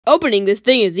Opening this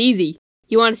thing is easy.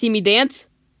 You want to see me dance?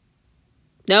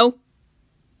 No?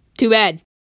 Too bad.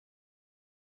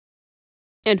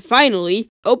 And finally,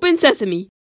 open sesame.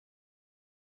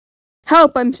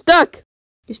 Help, I'm stuck.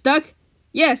 You're stuck?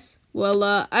 Yes. Well,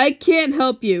 I can't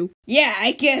help you. Yeah,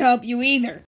 I can't help you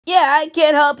either. Yeah, I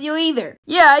can't help you either.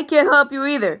 Yeah, I can't help you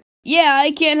either. Yeah,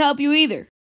 I can't help you either.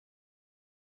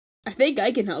 I think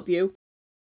I can help you.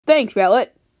 Thanks,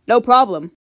 Rowlet. No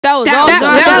problem. That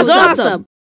was awesome.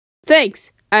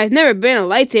 Thanks. I've never been a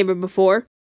lightsaber before.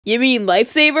 You mean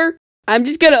lifesaver? I'm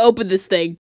just gonna open this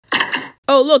thing.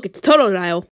 Oh, look, it's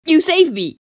Totodile. You saved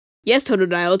me. Yes,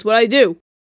 Totodile, it's what I do.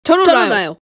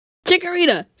 Totodile.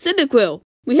 Chikorita, Cyndaquil.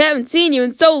 We haven't seen you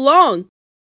in so long.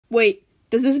 Wait,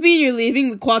 does this mean you're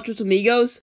leaving the Cuatro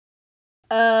Amigos?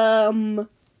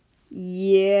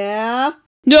 Yeah.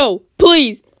 No,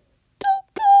 please.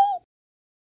 Don't go.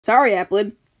 Sorry,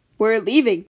 Applin. We're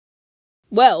leaving.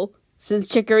 Well, since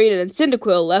Chikorita and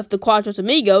Cyndaquil left the Cuatro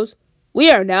Amigos, we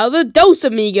are now the Dos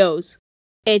Amigos.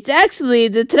 It's actually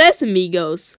the Tres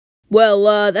Amigos.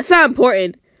 Well, that's not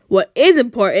important. What is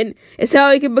important is how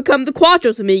we can become the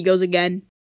Cuatro Amigos again.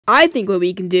 I think what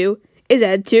we can do is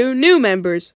add 2 new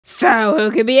members. So,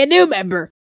 who can be a new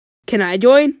member? Can I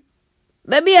join?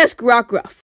 Let me ask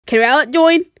Rockruff. Can Rowlet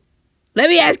join? Let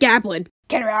me ask Applin.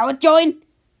 Can Rowlet join?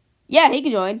 Yeah, he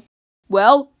can join.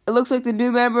 Well, it looks like the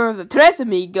new member of the Tres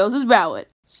Amigos is Rowlet.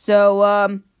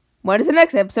 So, when is the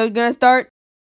next episode gonna start?